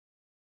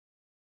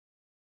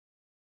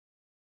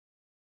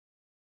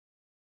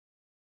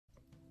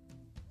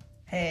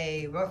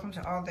Hey, welcome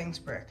to All Things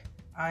Brick.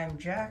 I'm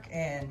Jack,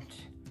 and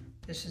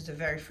this is the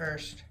very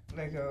first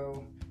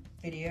Lego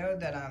video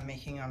that I'm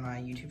making on my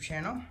YouTube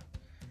channel.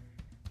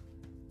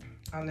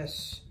 On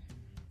this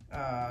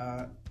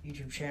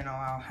YouTube channel,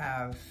 I'll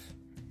have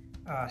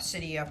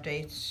city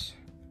updates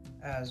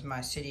as my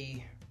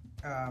city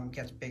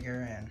gets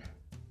bigger and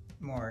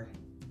more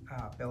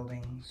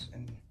buildings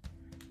and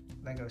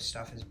Lego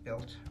stuff is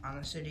built on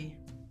the city.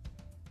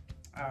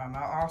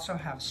 I'll also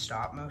have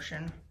stop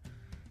motion,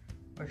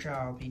 which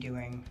I'll be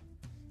doing,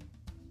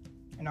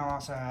 and I'll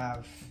also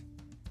have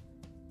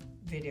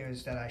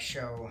videos that I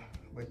show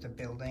with the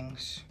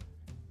buildings.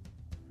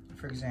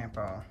 For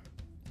example,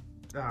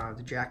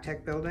 the Jack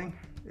Tech building,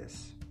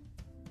 this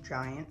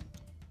giant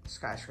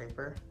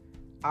skyscraper.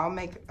 I'll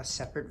make a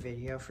separate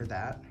video for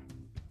that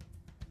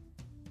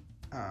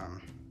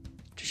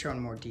to show in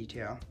more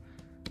detail.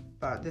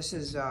 But this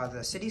is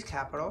the city's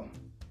capital.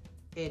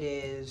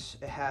 It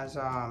has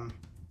a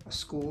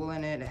school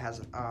in it. It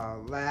has a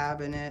lab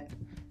in it.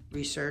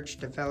 Research,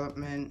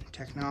 development,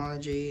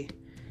 technology,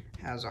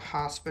 has a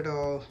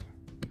hospital,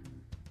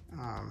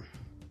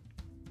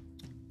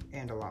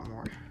 and a lot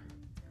more.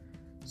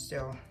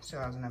 Still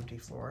has an empty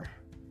floor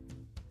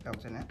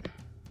built in it.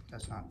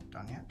 That's not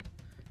done yet.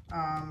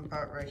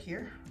 But right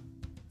here,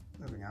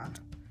 moving on.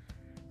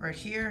 Right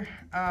here,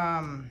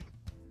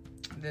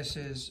 this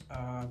is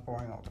a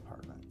boring old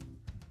apartment.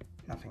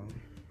 Nothing,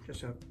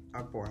 just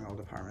a boring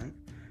old apartment.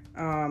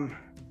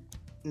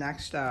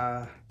 Next,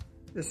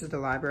 this is the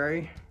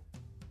library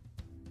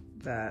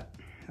that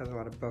has a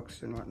lot of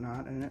books and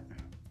whatnot in it.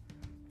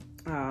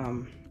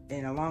 And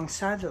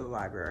alongside the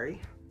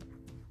library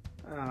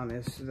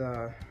is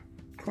the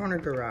corner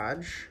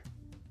garage,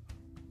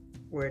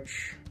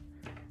 which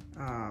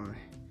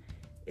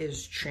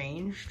is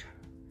changed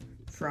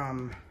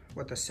from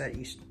what the set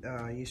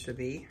used to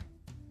be.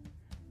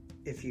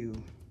 If you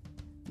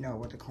know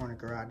what the corner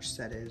garage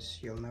set is,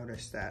 you'll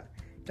notice that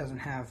it doesn't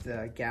have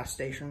the gas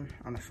station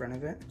on the front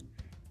of it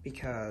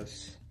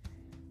because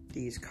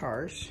these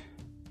cars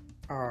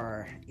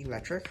are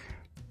electric,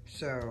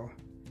 so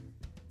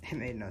it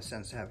made no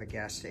sense to have a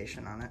gas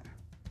station on it.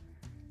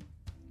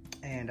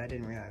 And I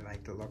didn't really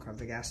like the look of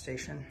the gas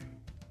station.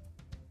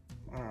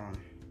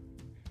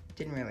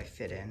 Didn't really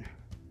fit in.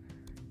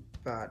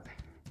 But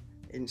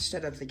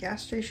instead of the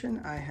gas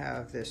station, I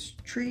have this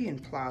tree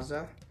and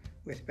plaza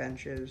with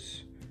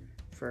benches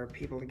for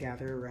people to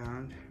gather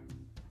around.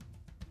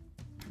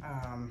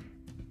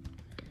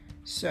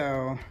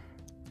 So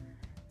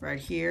right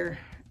here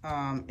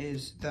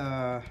is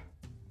the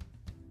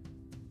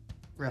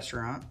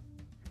restaurant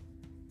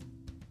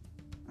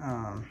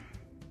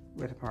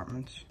with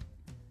apartments.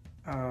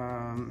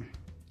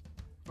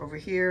 Over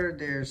here,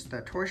 there's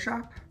the toy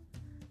shop.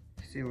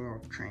 See a little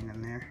train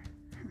in there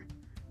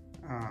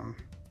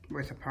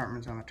with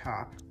apartments on the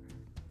top.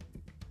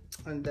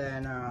 And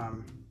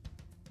then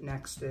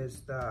next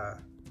is the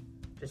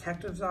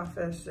detective's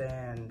office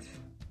and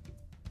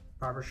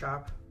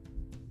barbershop.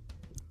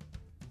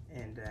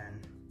 And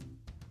then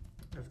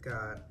I've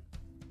got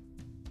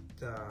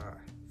the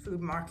food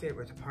market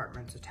with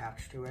apartments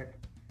attached to it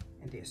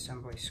and the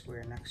assembly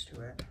square next to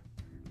it,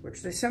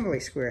 which the assembly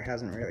square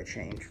hasn't really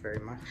changed very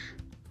much.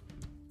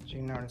 So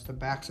you notice the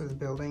backs of the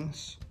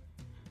buildings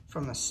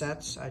from the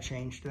sets, I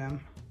changed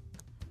them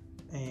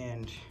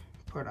and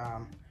put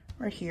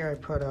right here I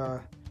put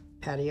a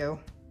patio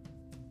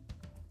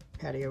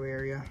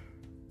area,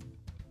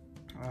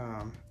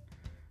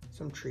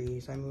 some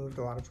trees. I moved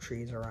a lot of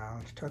trees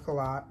around, took a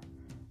lot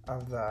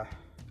of the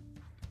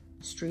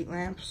street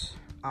lamps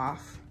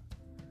off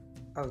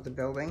of the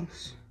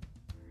buildings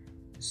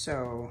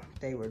so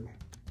they would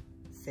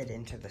fit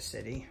into the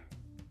city.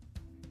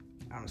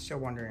 I'm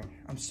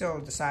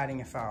still deciding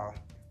if I'll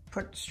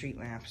put street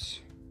lamps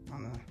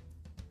on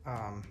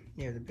the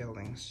near the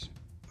buildings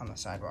on the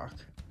sidewalk.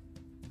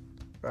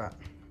 But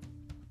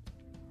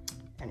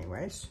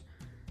anyways,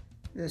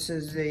 this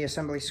is the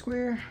assembly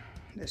square,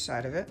 this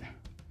side of it.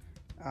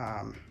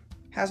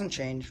 Hasn't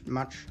changed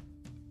much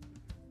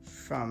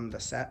from the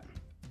set.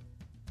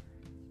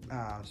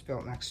 It's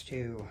built next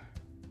to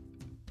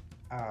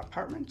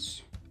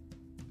apartments.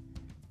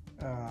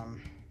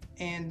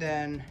 And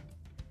then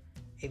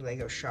a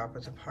Lego shop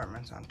with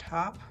apartments on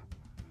top.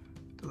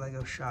 The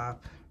Lego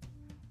shop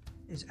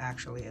is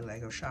actually a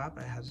Lego shop.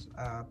 It has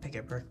a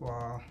picket brick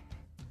wall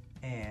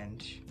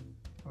and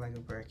a Lego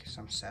brick,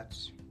 some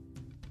sets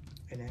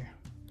in there.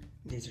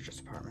 These are just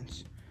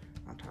apartments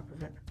on top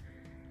of it.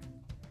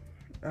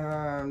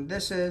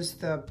 This is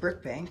the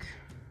brick bank,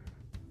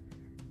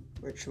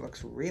 which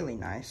looks really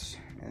nice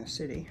in the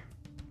city,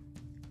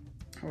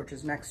 which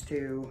is next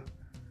to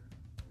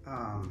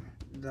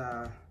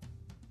the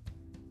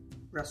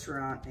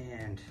restaurant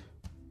and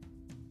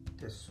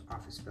this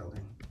office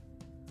building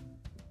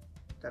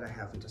that I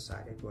haven't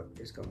decided what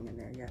is going in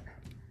there yet.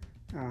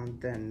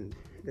 Then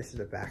this is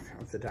the back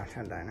of the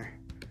Downtown Diner.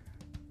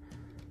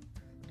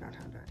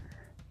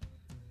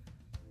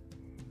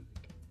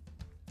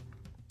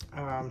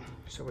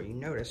 So what you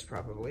noticed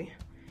probably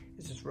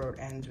is this road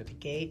ends with a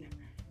gate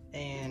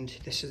and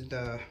this is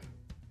the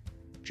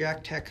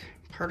JACTEC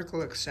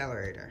particle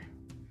accelerator,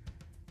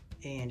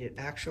 and it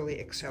actually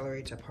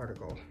accelerates a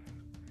particle.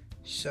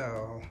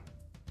 So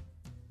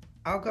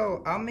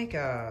I'll make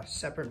a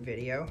separate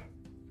video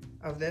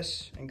of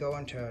this and go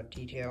into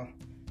detail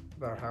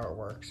about how it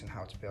works and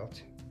how it's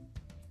built.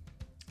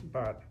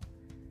 But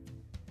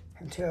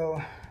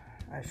until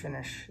I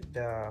finish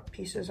the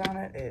pieces on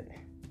it,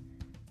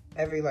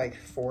 every like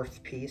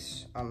fourth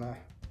piece on the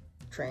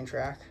train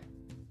track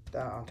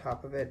that on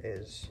top of it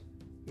is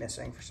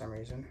missing for some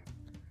reason.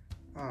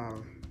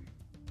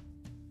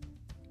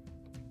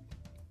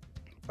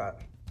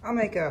 But I'll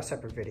make a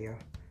separate video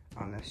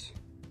on this.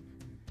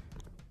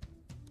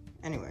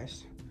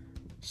 Anyways,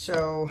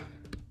 so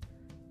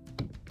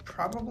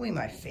probably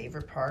my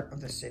favorite part of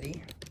the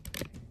city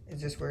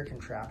is this weird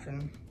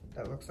contraption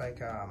that looks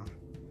like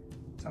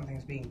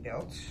something's being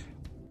built.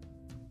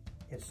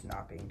 It's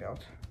not being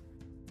built.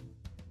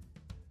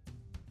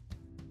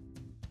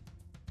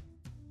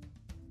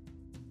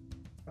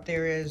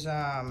 There is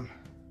the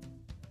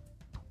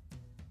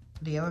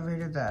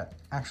elevator that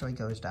actually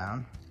goes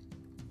down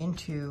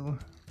into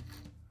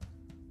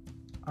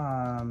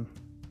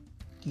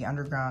the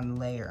underground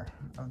layer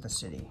of the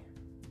city,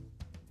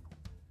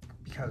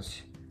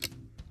 because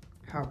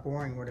how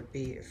boring would it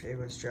be if it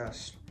was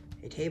just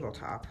a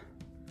tabletop?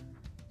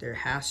 There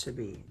has to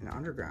be an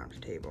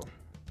underground table.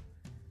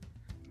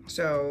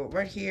 So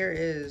right here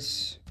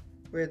is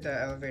where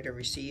the elevator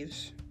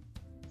receives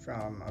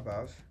from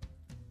above,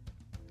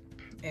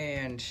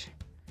 and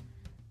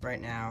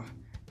right now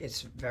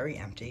it's very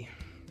empty.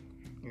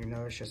 You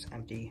know, it's just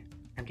empty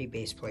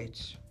base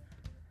plates.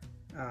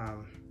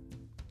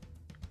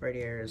 Right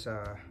here is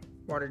a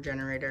water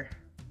generator,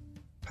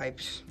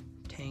 pipes,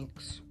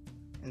 tanks,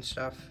 and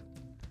stuff.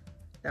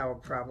 That will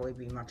probably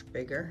be much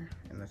bigger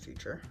in the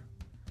future.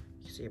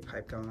 You see a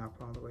pipe going up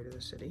all the way to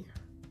the city.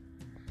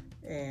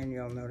 And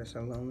you'll notice a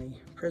lonely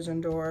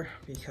prison door,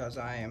 because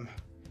I am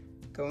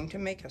going to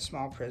make a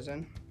small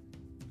prison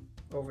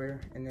over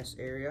in this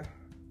area.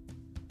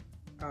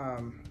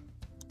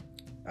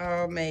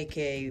 I'll make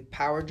a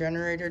power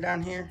generator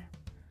down here,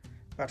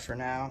 but for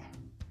now,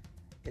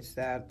 it's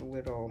that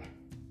little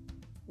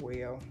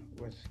wheel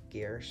with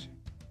gears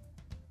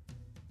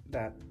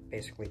that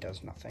basically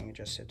does nothing. It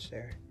just sits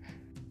there.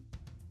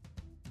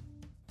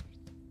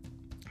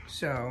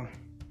 So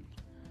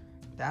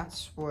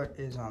that's what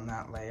is on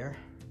that layer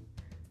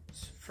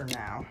for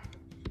now.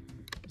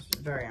 It's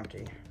very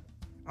empty.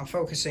 I'm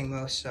focusing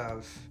most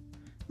of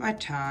my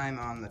time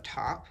on the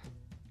top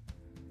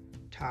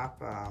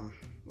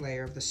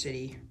layer of the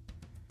city.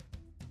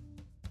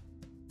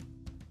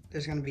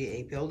 There's going to be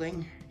a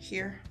building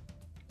here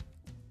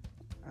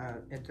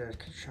at the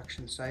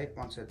construction site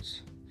once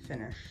it's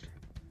finished.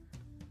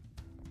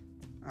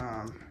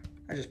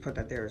 I just put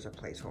that there as a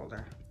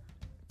placeholder.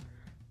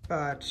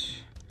 But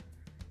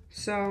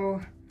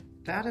so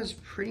that is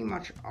pretty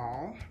much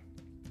all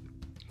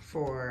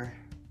for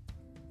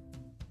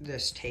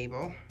this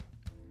table,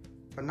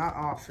 but not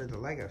all for the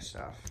Lego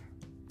stuff.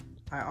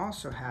 I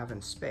also have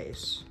in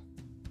space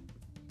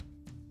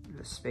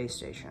the space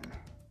station.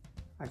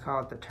 I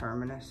call it the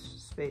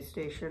Terminus space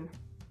station.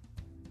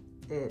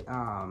 It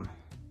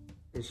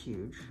is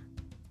huge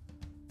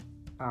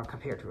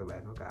compared to a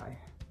Lego guy.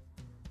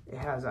 It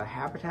has a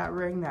habitat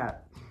ring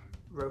that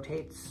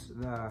rotates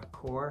the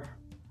core,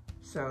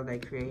 so they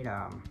create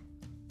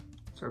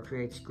so it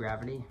creates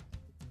gravity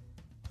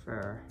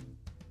for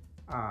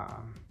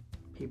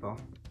people.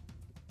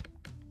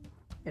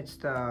 It's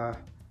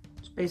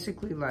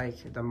basically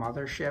like the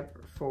mothership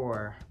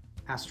for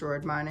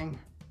asteroid mining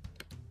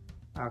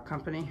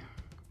company,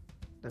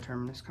 the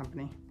Terminus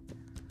company.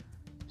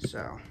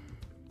 So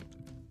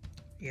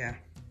yeah,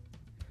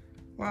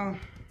 well,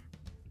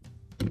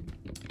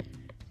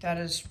 that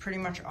is pretty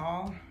much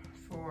all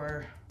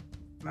for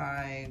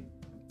my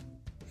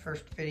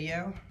first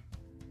video.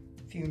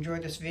 If you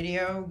enjoyed this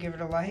video, give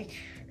it a like,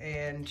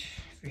 and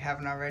if you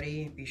haven't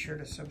already, be sure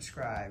to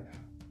subscribe.